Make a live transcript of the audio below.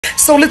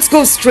So let's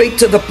go straight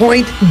to the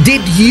point.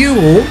 Did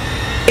you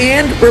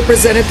and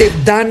Representative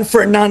Dan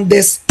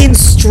Fernandez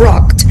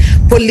instruct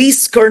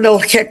Police Colonel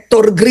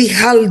Hector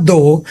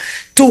Grijaldo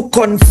to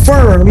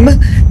confirm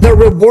the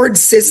reward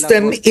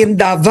system in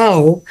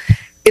Davao,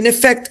 in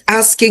effect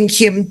asking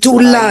him to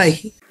lie?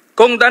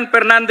 Kung Dan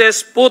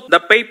Fernandez put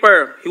the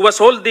paper he was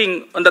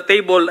holding on the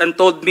table and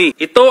told me,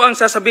 ito ang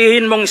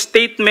sasabihin mong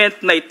statement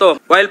na ito,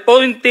 while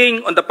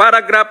pointing on the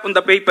paragraph on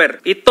the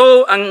paper.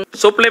 Ito ang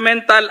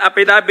supplemental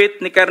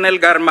affidavit ni Colonel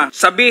Garma.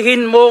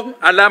 Sabihin mo,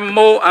 alam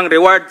mo ang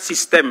reward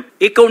system.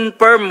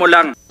 I-confirm mo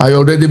lang. I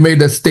already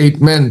made a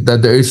statement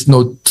that there is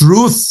no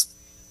truth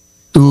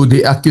to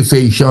the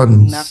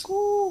accusations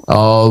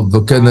of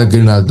Colonel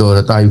Grijaldo,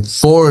 that I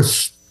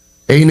forced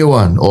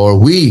anyone or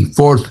we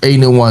forced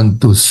anyone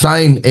to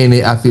sign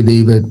any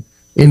affidavit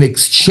in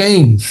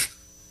exchange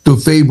to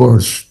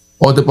favors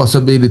or the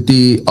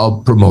possibility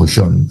of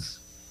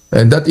promotions.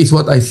 And that is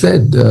what I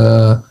said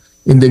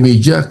in the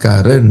media,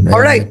 Karen.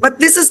 All right, but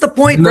this is the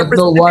point,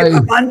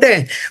 Representative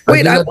Abante.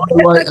 Wait, I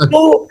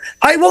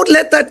won't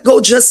let that go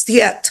just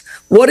yet.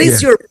 What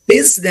is your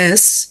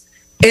business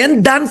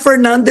and Dan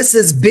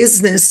Fernandez's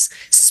business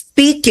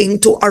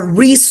speaking to a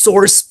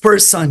resource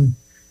person?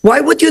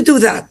 Why would you do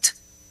that?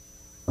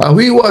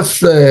 He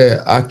was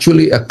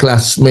actually a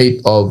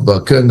classmate of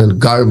Colonel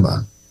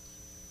Garma.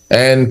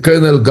 And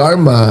Colonel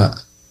Garma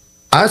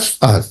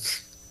asked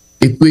us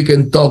if we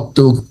can talk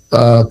to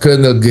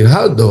Colonel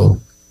Grijaldo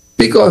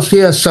because he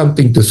has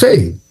something to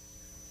say.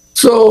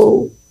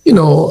 So, you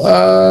know,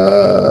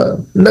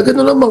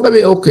 nagano naman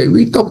kami, okay,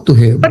 we talked to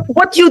him. But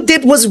what you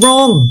did was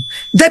wrong.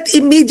 That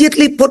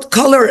immediately put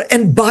color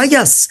and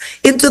bias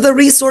into the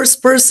resource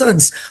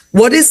persons.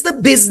 What is the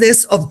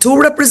business of two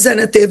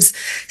representatives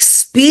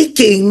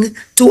speaking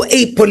to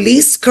a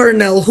police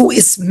colonel who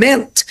is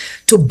meant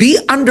to be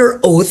under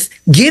oath,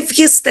 give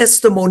his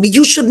testimony?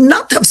 You should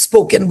not have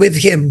spoken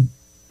with him.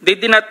 They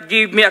did not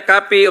give me a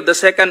copy of the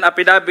second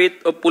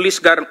affidavit of Police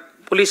Colonel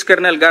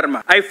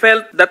Garma. I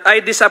felt that I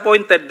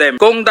disappointed them.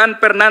 Kong Dan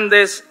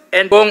Fernandez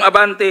and Cong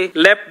Abante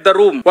left the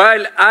room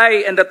while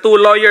I and the two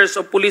lawyers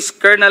of Police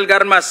Colonel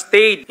Garma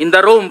stayed in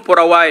the room for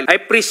a while. I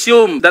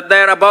presume that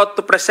they are about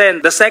to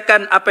present the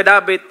second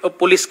affidavit of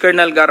Police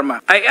Colonel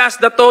Garma. I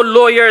asked the two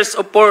lawyers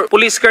of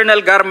Police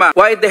Colonel Garma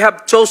why they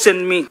have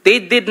chosen me. They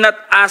did not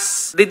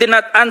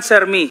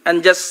answer me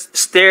and just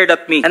stared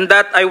at me. And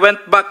that I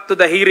went back to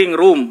the hearing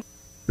room.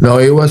 No,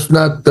 he was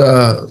not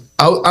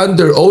out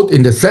under oath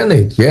in the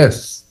Senate,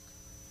 yes.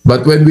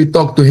 But when we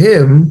talked to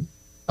him,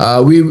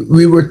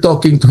 we were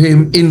talking to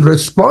him in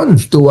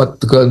response to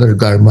what Colonel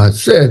Garma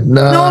said.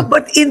 No,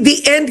 but in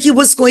the end, he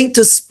was going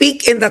to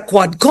speak in the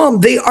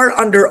Quadcom. They are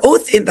under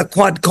oath in the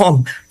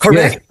Quadcom,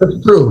 correct? Yes,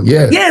 that's true,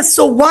 yes. Yes,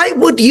 so why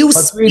would you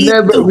speak?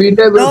 We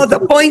never. No,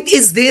 the point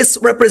is this,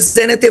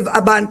 Representative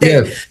Abante.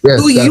 Yes,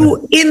 do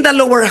you, in the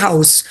lower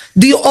house,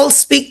 do you all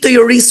speak to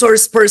your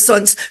resource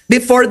persons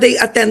before they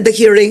attend the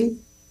hearing?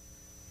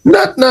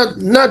 Not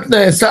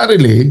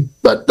necessarily,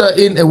 but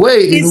in a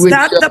way in which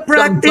that the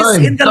practice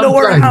in the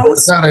lower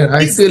house? Karen,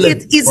 is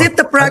it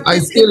the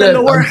practice in the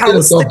lower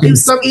house that you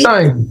speak?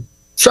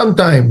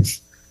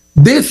 Sometimes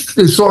these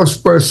resource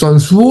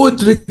persons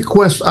would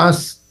request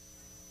us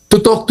to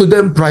talk to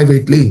them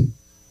privately.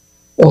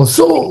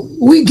 So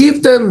we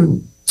give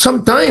them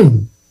some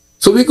time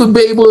so we could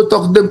be able to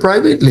talk to them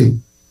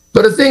privately.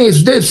 But the thing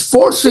is this,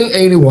 forcing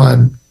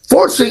anyone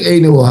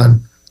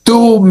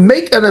to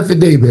make an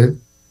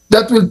affidavit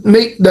that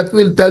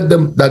will tell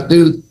them, that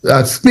will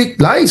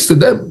speak lies to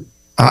them.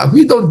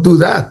 We don't do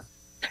that,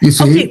 you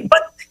see. Okay,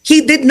 but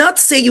he did not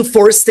say you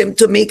forced him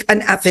to make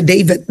an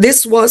affidavit.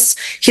 This was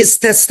his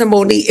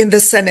testimony in the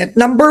Senate.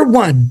 Number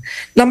one,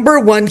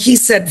 he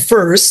said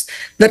first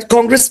that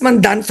Congressman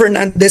Dan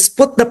Fernandez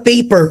put the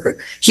paper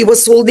he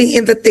was holding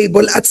in the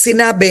table at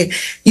sinabi,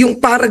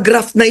 yung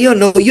paragraph na yun,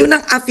 no, yun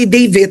ang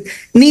affidavit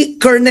ni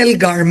Colonel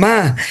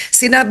Garma.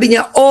 Sinabi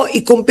niya,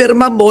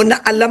 ikumpirma mo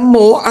na alam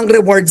mo ang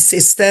reward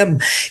system.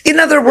 In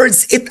other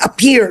words, it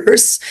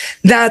appears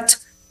that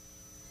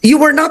you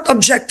were not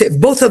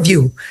objective, both of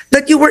you,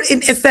 that you were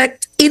in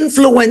effect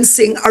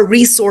influencing a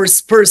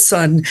resource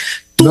person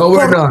to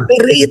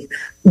corroborate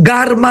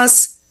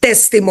Garma's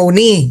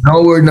testimony.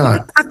 No, we're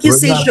not. What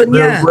accusation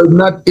niya? We're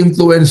not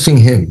influencing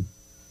him.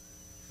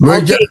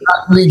 We're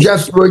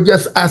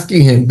just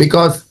asking him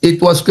because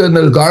it was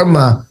Colonel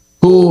Garma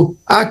who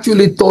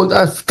actually told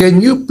us,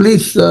 can you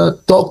please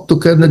talk to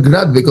Colonel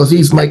Grad because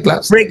he's my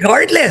classmate.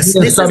 Regardless,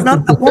 this is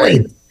not the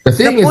point. The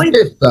thing is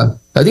this,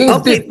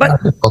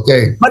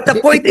 but the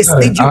point is,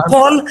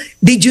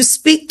 did you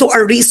speak to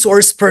a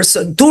resource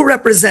person, two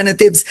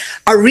representatives,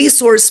 a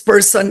resource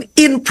person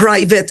in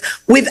private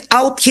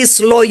without his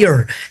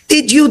lawyer?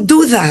 Did you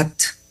do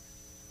that?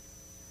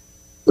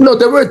 No,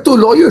 there were two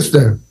lawyers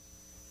there.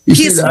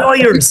 His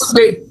lawyers.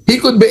 He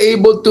could be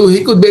able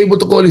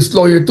to call his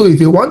lawyer too if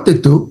he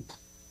wanted to.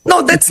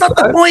 No, that's not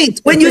the point.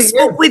 When you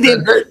spoke with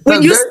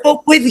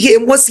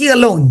him, was he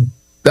alone?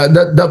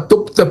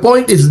 The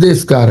point is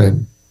this,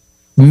 Karen.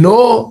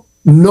 No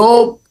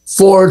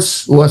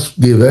force was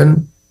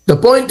given. The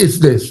point is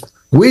this.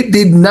 We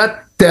did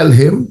not tell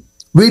him.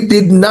 We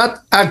did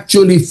not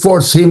actually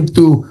force him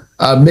to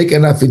make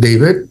an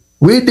affidavit.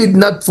 We did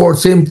not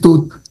force him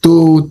to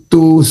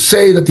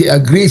say that he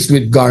agrees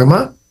with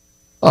Garma.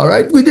 All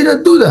right, we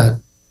didn't do that.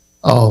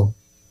 Oh,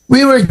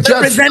 we were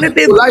just polite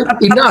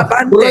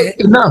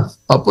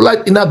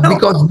enough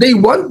because they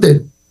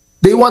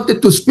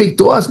wanted to speak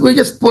to us. We're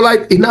just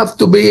polite enough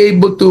to be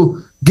able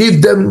to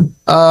give them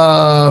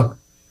the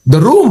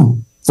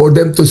room for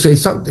them to say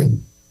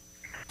something.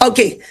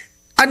 Okay.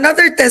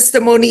 Another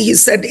testimony he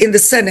said in the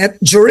Senate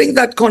during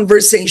that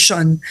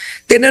conversation,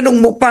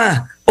 tinanong mo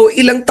pa, o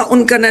ilang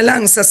taon ka na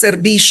lang sa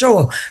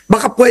serbisyo,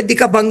 baka pwede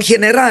ka bang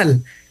general?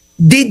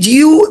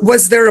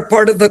 Was there a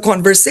part of the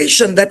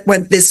conversation that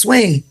went this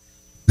way?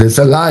 There's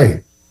a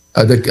lie.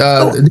 The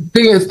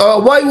thing is,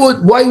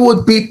 why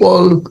would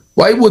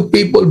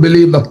people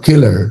believe a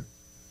killer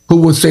who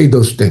would say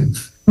those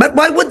things? But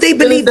why would they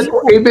believe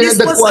you? This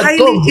was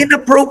highly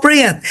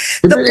inappropriate.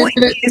 The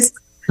point is,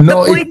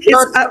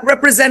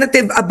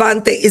 Representative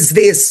Abante, is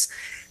this.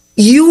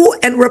 You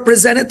and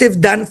Representative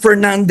Dan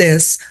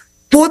Fernandez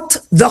put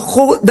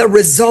the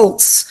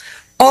results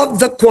of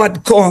the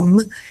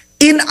Quadcom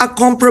in a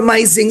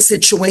compromising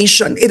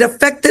situation. It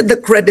affected the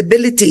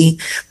credibility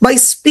by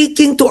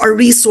speaking to a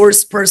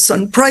resource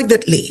person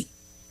privately.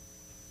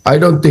 I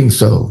don't think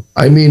so.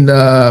 I mean,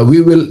 we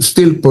will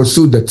still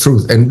pursue the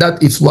truth, and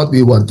that is what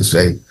we want to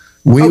say.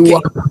 We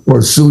want to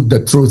pursue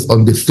the truth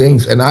on these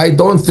things, and I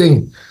don't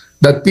think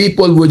that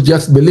people would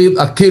just believe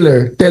a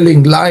killer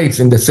telling lies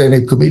in the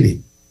Senate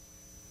committee.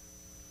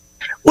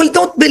 Well,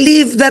 don't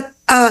believe that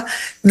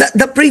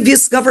the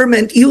previous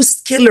government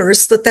used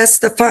killers to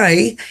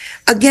testify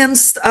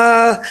against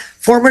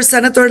former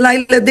Senator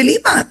Laila de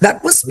Lima.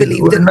 That was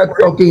believed. We're not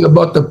talking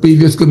about the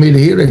previous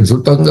committee hearings.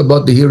 We're talking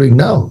about the hearing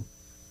now.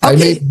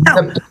 Okay,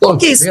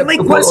 so my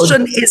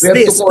question is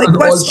this.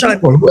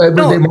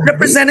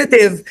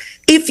 Representative,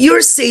 if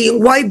you're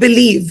saying why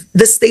believe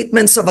the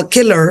statements of a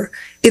killer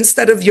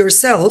instead of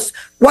yourself,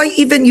 why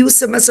even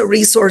use him as a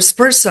resource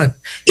person?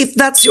 If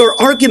that's your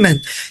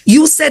argument,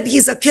 you said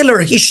he's a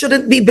killer, he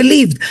shouldn't be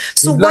believed.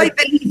 So why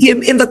believe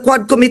him in the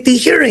Quad Committee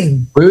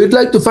hearing? We would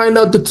like to find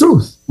out the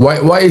truth.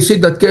 Why is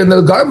it that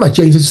Colonel Garma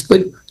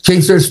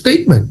changed their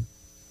statement?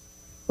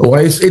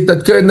 Why is it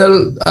that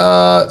Colonel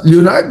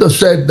Leonardo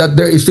said that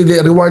there is still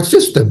a reward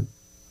system?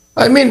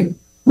 I mean,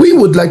 we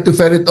would like to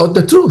ferret out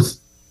the truth.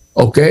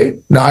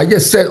 Okay. Now I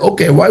just said,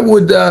 okay, why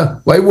would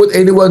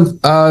anyone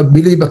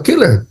believe a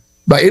killer?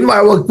 But in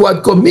our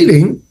Quadcom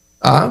meeting,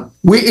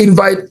 we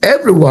invite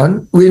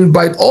everyone. We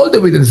invite all the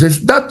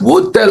witnesses that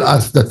would tell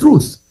us the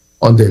truth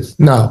on this.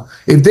 Now,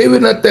 if they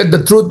will not tell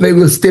the truth, they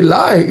will still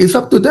lie. It's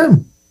up to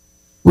them.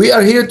 We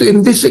are here to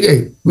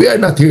investigate. We are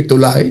not here to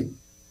lie.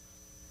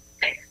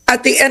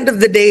 At the end of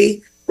the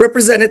day,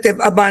 Representative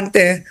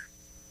Abante,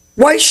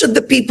 why should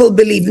the people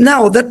believe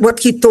now that what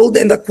he told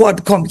in the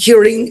Quadcom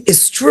hearing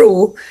is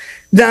true,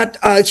 that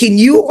he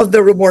knew of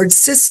the reward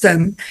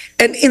system,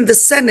 and in the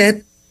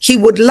Senate, he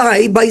would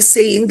lie by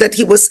saying that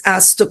he was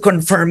asked to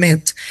confirm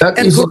it?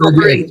 Karen,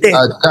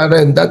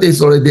 that is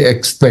already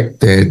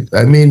expected.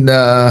 I mean,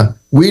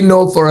 we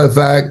know for a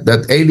fact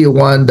that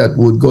anyone that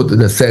would go to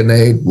the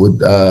Senate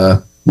would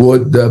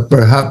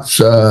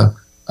perhaps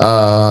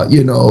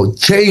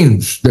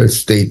change their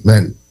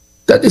statement.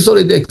 That is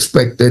already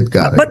expected,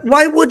 Karen. But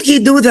why would he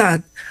do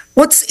that?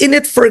 What's in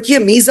it for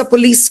him? He's a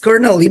police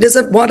colonel. He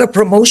doesn't want a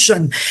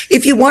promotion.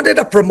 If he wanted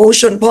a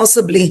promotion,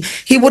 possibly,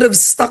 he would have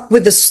stuck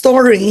with the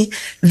story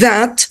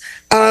that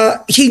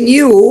he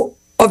knew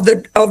of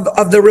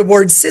the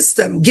reward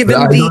system, given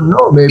the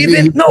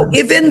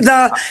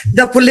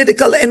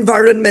political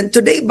environment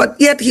today. But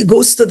yet he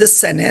goes to the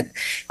Senate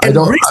and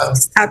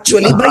risks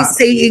actually by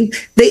saying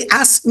they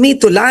asked me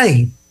to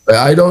lie.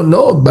 I don't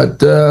know, but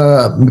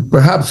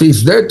perhaps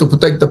he's there to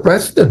protect the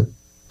president.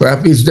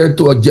 Perhaps he's there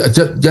to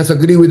just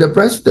agree with the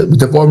president, with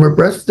the former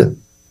president.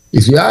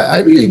 You see,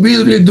 we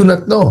really do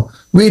not know.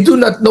 We do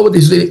not know what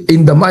is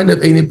in the mind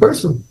of any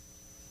person.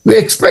 We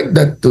expect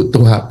that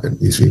to happen,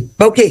 you see.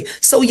 Okay,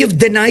 so you've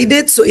denied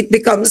it, so it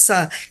becomes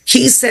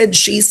he said,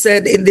 she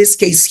said, in this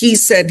case, he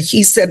said.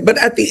 But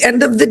at the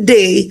end of the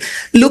day,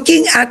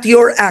 looking at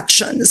your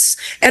actions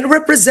and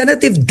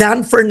Representative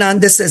Dan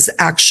Fernandez's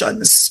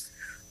actions,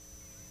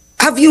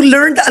 have you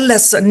learned a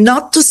lesson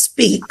not to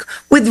speak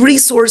with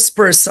resource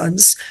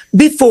persons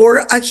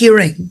before a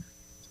hearing?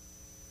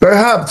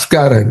 Perhaps,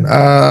 Karen.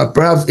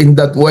 Perhaps in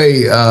that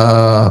way,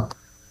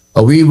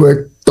 we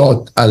were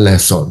taught a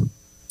lesson.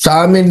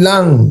 Sa amin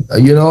lang,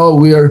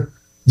 we're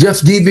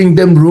just giving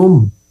them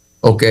room.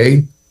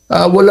 Okay?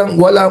 Walang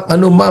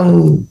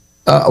anumang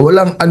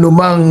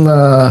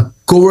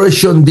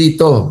coercion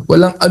dito.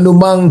 Walang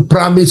anumang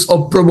promise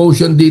of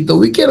promotion dito.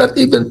 We cannot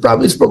even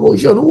promise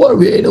promotion. Who are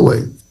we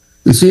anyway?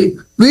 You see,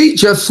 we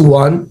just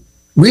want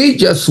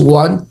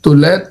to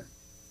let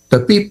the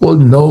people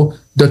know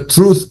the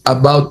truth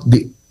about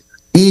the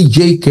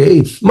EJ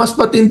case. Mas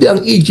matindi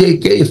ang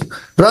EJ case,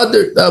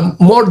 rather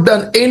more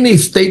than any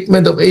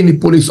statement of any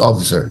police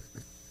officer.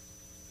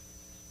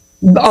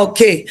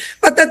 Okay.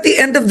 But at the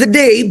end of the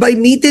day, by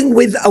meeting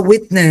with a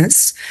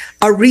witness,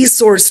 a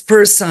resource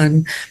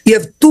person, you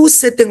have two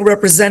sitting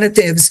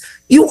representatives,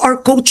 you are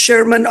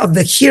co-chairman of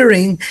the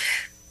hearing.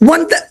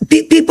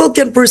 People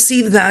can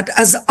perceive that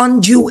as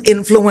undue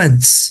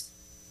influence.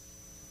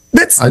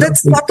 That's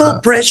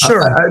subtle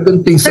pressure. I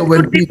don't think so. That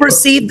When could be people,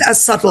 perceived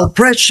as subtle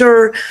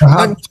pressure,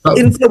 Perhaps,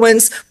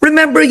 influence.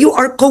 Remember, you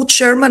are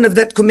co-chairman of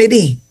that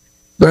committee.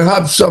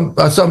 perhaps some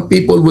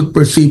people would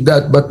perceive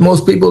that, but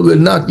most people will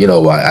not. You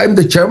know, I'm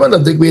the chairman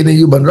of the Committee on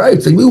Human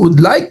Rights, and we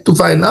would like to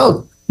find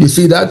out. You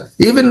see that?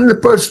 Even in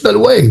a personal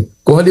way.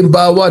 Kung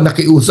halimbawa,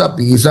 nakiusap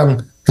yung isang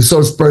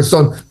resource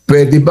person,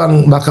 pwede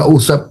bang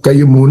makausap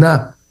kayo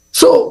muna?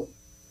 So,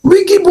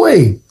 we give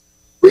way.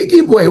 We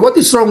give way. What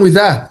is wrong with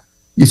that?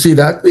 You see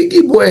that? We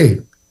give way.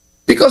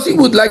 Because he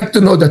would like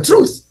to know the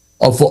truth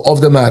of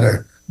the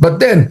matter. But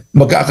then,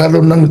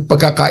 magkakaroon ng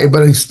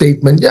pagkakaiba ng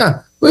statement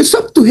niya. Well, it's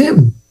up to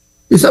him.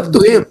 It's up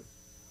to him.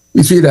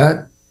 You see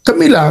that?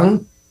 Kami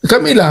lang,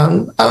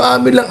 ang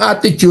amin lang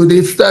attitude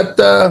is that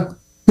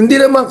hindi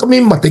naman kami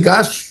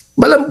matigas.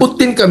 Malambot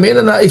din kami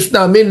na nais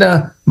namin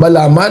na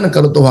malaman ang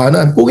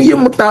katotohanan. Kung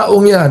yung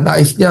taong yan,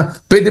 nais niya,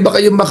 pwede ba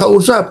kayong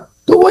makausap?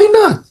 So why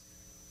not?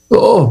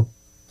 Oo.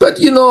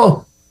 But you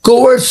know,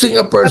 coercing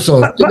a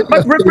person.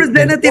 But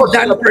Representative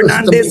Dan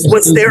Fernandez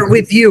was there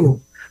with you.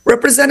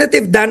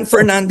 Representative Dan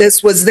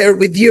Fernandez was there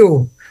with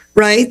you,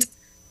 right?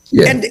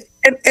 Yeah.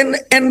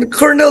 And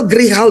Colonel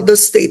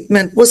Grijaldo's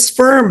statement was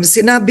firm.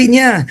 Sinabi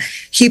niya,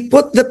 he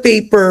put the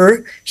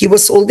paper he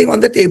was holding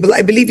on the table.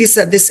 I believe he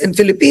said this in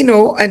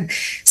Filipino, and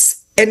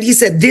he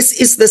said, this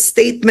is the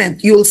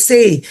statement you'll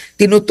say.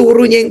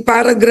 Tinuturo niya yung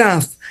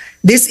paragraph.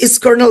 This is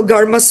Colonel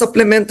Garma's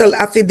supplemental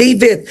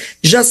affidavit.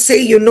 Just say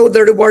you know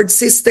the reward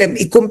system.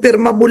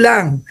 Ikumpirma mo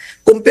lang.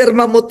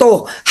 Kumpirma mo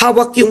to.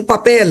 Hawak yung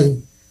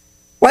papel.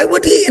 Why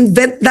would he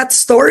invent that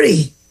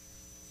story?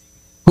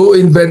 Who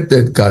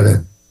invented,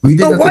 Karen?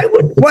 So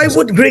why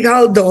would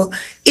Grijaldo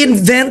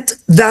invent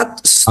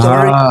that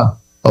story?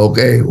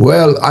 Okay.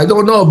 Well, I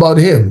don't know about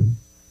him.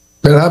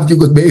 Perhaps you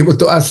could be able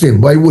to ask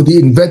him, why would he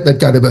invent that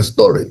kind of a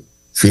story?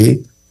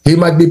 See? He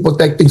might be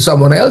protecting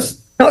someone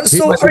else. No,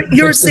 so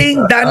you're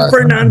saying Dan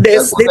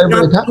Fernandez did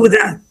not do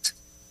that?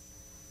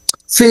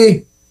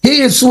 See,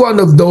 he is one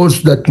of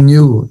those that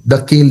knew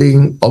the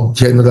killing of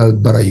General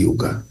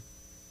Barayuga.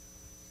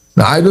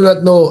 Now, I do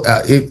not know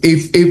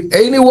if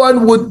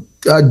anyone would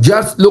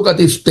just look at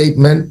his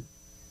statement.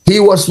 He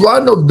was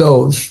one of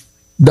those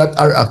that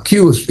are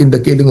accused in the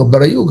killing of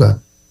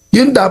Barayuga.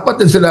 Yun dapat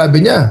ang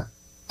sinabi niya.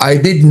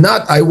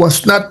 I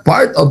was not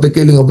part of the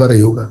killing of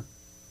Barayuga.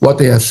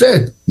 What he has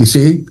said, you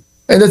see?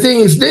 And the thing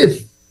is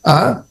this,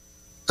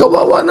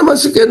 kawawa naman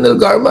si Colonel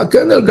Garma.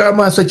 Colonel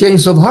Garma has a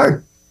change of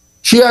heart.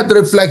 She had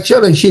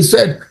reflection and she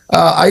said,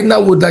 I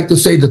now would like to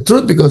say the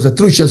truth because the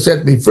truth shall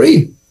set me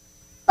free.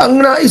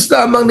 Ang nais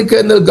lamang ni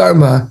Colonel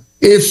Garma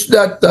is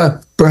that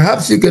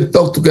perhaps you can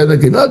talk to Colonel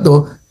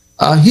Grijaldo.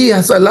 He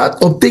has a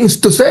lot of things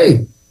to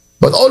say.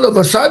 But all of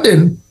a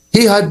sudden,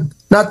 he had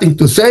nothing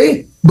to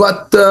say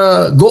but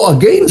go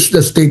against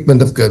the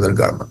statement of Colonel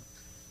Garma.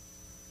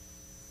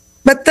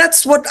 But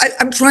that's what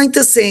I'm trying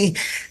to say.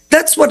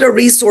 That's what a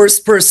resource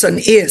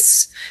person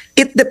is.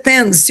 It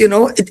depends, you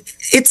know.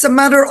 It's a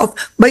matter of,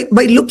 by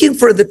looking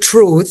for the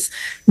truth,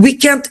 we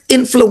can't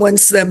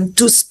influence them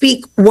to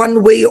speak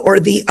one way or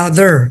the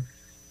other.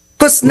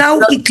 Because now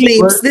he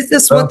claims, this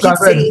is what he's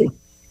saying.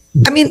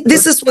 I mean,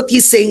 this is what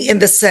he's saying in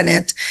the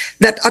Senate,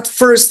 that at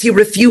first he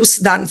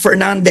refused Dan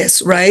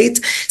Fernandez, right?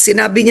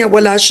 Sinabi niya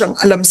wala siyang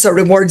alam sa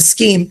reward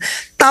scheme.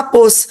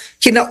 Tapos,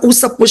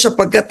 kinausap mo siya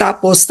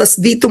pagkatapos, tas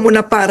dito mo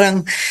na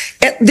parang,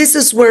 this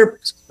is where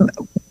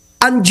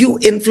undue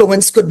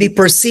influence could be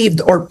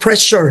perceived or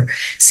pressure.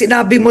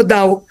 Sinabi mo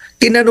daw,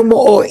 tinanong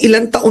mo,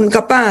 ilang taon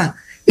ka pa?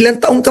 Ilang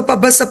taon ka pa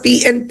ba sa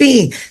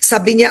PNP?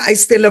 Sabi niya, I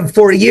still have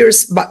 4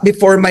 years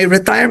before my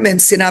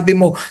retirement. Sinabi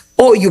mo,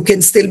 you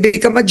can still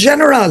become a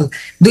general.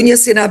 Doon niya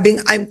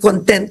sinabing, I'm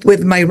content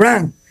with my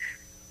rank.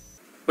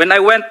 When I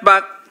went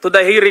back to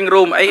the hearing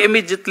room, I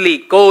immediately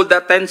called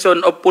the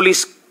attention of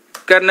Police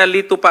Colonel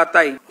Nito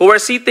Patay, who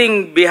were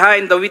sitting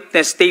behind the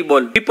witness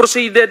table. We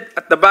proceeded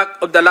at the back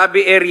of the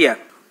lobby area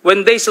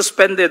when they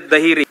suspended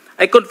the hearing.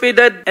 I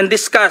confided and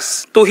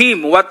discussed to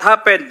him what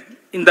happened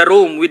in the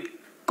room with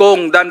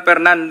Kong Dan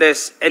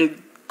Fernandez and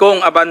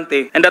Cong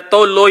Abante and the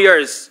tall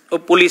lawyers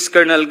of Police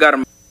Colonel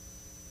Garma.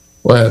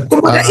 Well,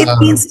 it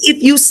means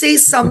if you say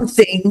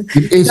something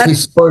is that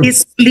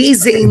is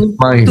pleasing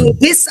to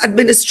his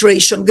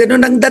administration,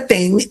 ganun ang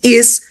dating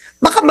is,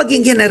 baka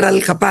maging general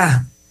ka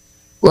pa.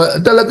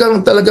 Well,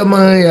 talagang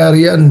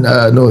mangyayari yan,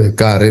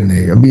 Karen.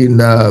 I mean,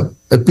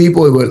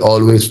 people will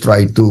always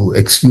try to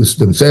excuse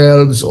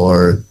themselves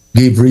or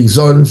give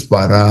reasons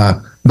para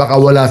baka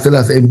wala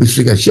sila sa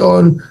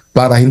investigasyon,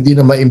 para hindi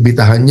na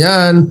maimbitahan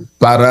yan,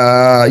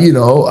 para,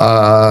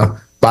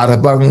 para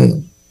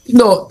bang,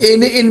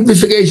 any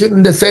investigation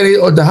in the Senate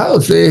or the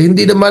House,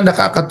 hindi naman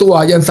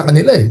nakakatuwa yan sa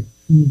kanila.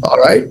 All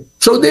right?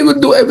 So they would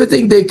do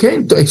everything they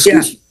can to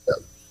excuse.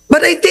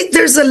 But I think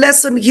there's a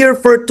lesson here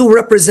for two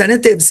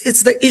representatives.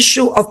 It's the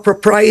issue of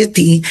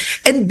propriety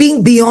and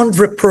being beyond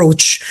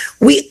reproach.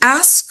 We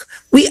ask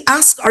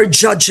our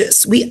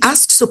judges, we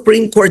ask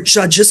Supreme Court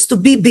judges to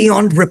be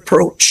beyond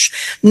reproach,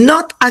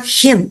 not a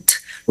hint,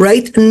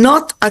 right?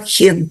 Not a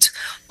hint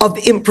of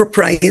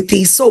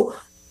impropriety. So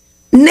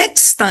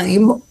next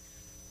time,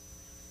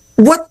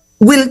 what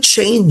will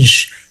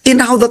change in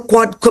how the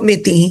Quad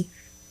Committee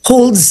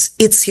holds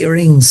its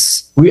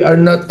hearings? We are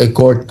not a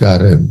court,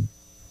 Karen.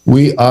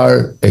 We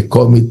are a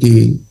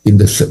committee in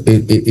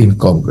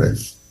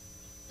Congress.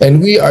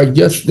 And we are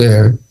just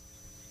there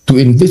to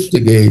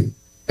investigate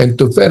and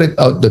to ferret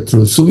out the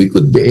truth so we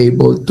could be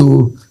able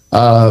to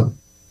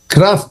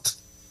craft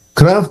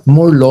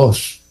more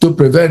laws to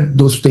prevent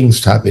those things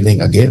happening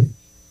again.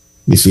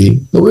 You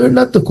see? So we're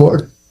not the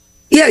court.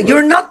 Yeah,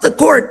 you're not the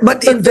court,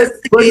 but We're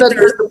not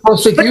there to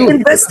prosecute.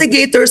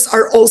 investigators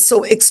are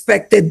also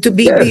expected to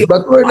be Yes,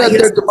 but we're not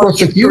there to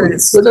prosecute.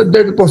 We're not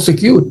there to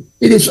prosecute.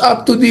 It is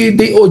up to the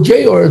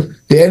DOJ or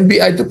the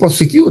NBI to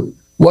prosecute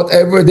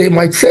whatever they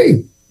might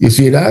say. You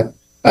see that?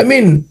 I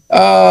mean,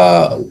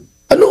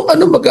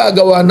 ano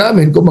magagawa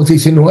namin kung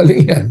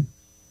magsisinungaling yan?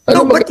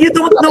 No, but you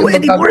don't know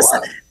anymore.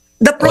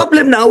 The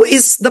problem now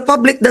is the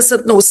public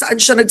doesn't know saan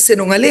siya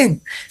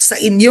nagsinungaling, sa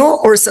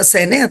inyo or sa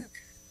Senate.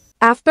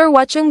 After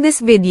watching this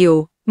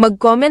video,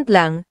 mag-comment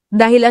lang,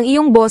 dahil ang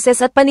iyong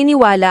boses at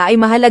paniniwala ay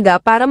mahalaga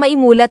para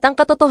maimulat ang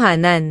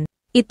katotohanan.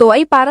 Ito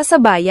ay para sa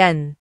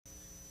bayan.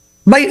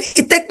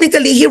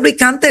 Technically, he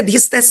recanted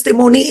his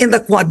testimony in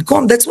the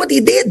Quadcom. That's what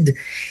he did.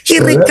 He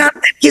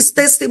recanted his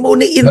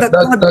testimony in the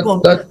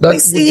Quadcom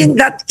by saying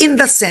that in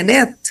the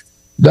Senate.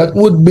 That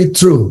would be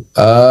true.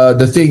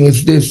 The thing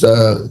is this,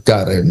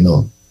 Karen,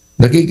 no?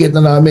 Nakikita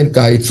namin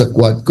kahit sa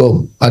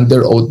Quadcom,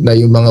 under oath na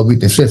yung mga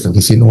witnesses,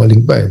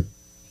 nagsisinungaling pa eh.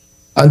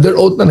 Under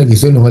oath na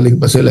nagsisinungaling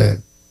pa sila eh.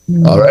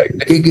 Alright,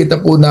 nakikita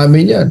po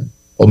namin yan.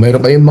 O meron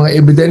kayong mga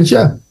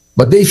ebidensya.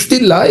 But they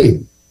still lie.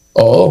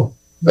 Oo.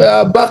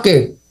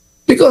 Bakit?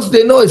 Because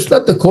they know it's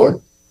not the court.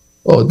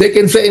 Oh, they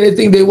can say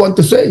anything they want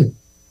to say.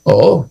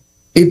 Oo.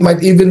 It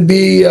might even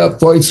be,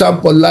 for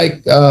example,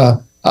 like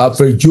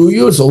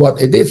perjurious or what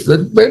it is,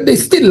 but they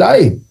still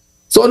lie.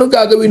 So anong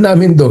gagawin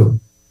namin doon?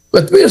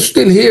 But we're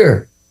still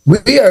here.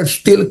 We are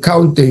still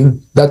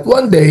counting that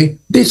one day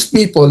these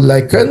people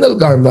like Colonel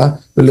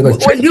Garma will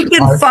Well, you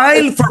can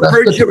file for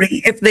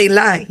perjury if they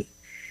lie.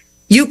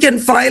 You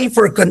can file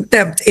for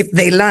contempt if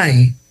they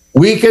lie.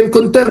 We can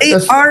contempt. They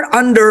are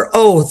under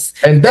oath.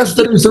 And that's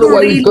the reason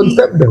why we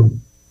contempt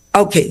them.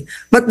 Okay,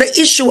 but the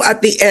issue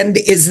at the end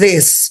is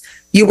this.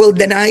 You will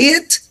deny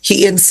it.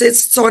 He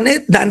insists on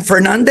it. Dan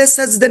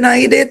Fernandez has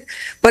denied it.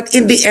 But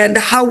in the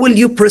end, how will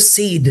you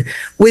proceed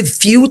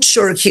with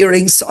future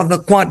hearings of the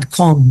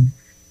Quadcom?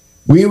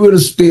 We will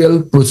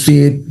still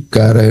proceed,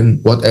 Karen,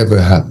 whatever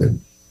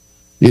happened.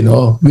 You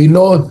know, we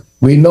know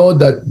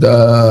that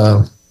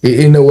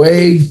in a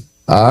way,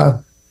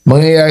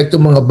 mangyayari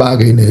itong mga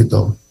bagay na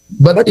ito.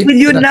 But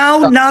will you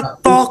now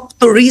not talk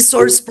to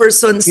resource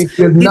persons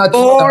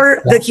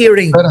before the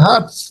hearing?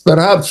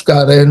 Perhaps,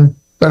 Karen,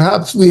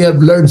 perhaps we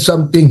have learned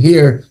something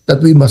here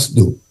that we must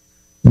do.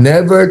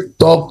 Never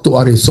talk to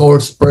a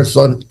resource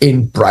person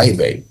in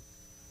private.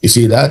 You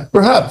see that?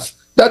 Perhaps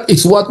that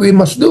is what we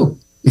must do.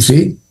 You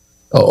see?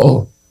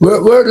 Oh,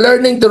 we're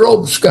learning the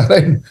ropes,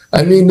 Karen.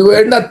 I mean,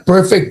 we're not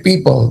perfect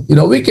people. You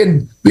know, we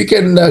can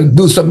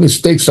do some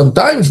mistakes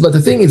sometimes, but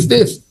the thing is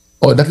this.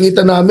 Oh,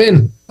 nakita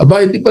namin,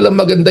 hindi pala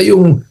maganda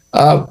yung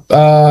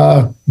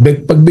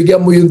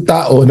pagbigyan mo yung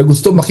tao na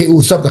gusto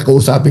makiusap,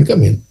 nakausapin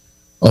kami.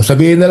 O,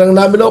 sabihin na lang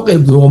namin,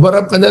 okay,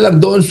 umarap ka na lang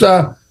doon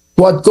sa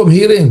Quadcom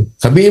hearing.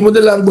 Sabihin mo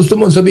na lang gusto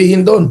mong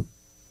sabihin doon.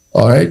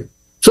 Alright?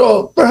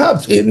 So,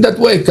 perhaps in that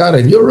way,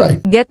 Karen, you're right.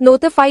 Get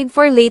notified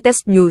for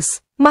latest news.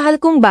 Mahal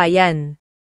kong bayan.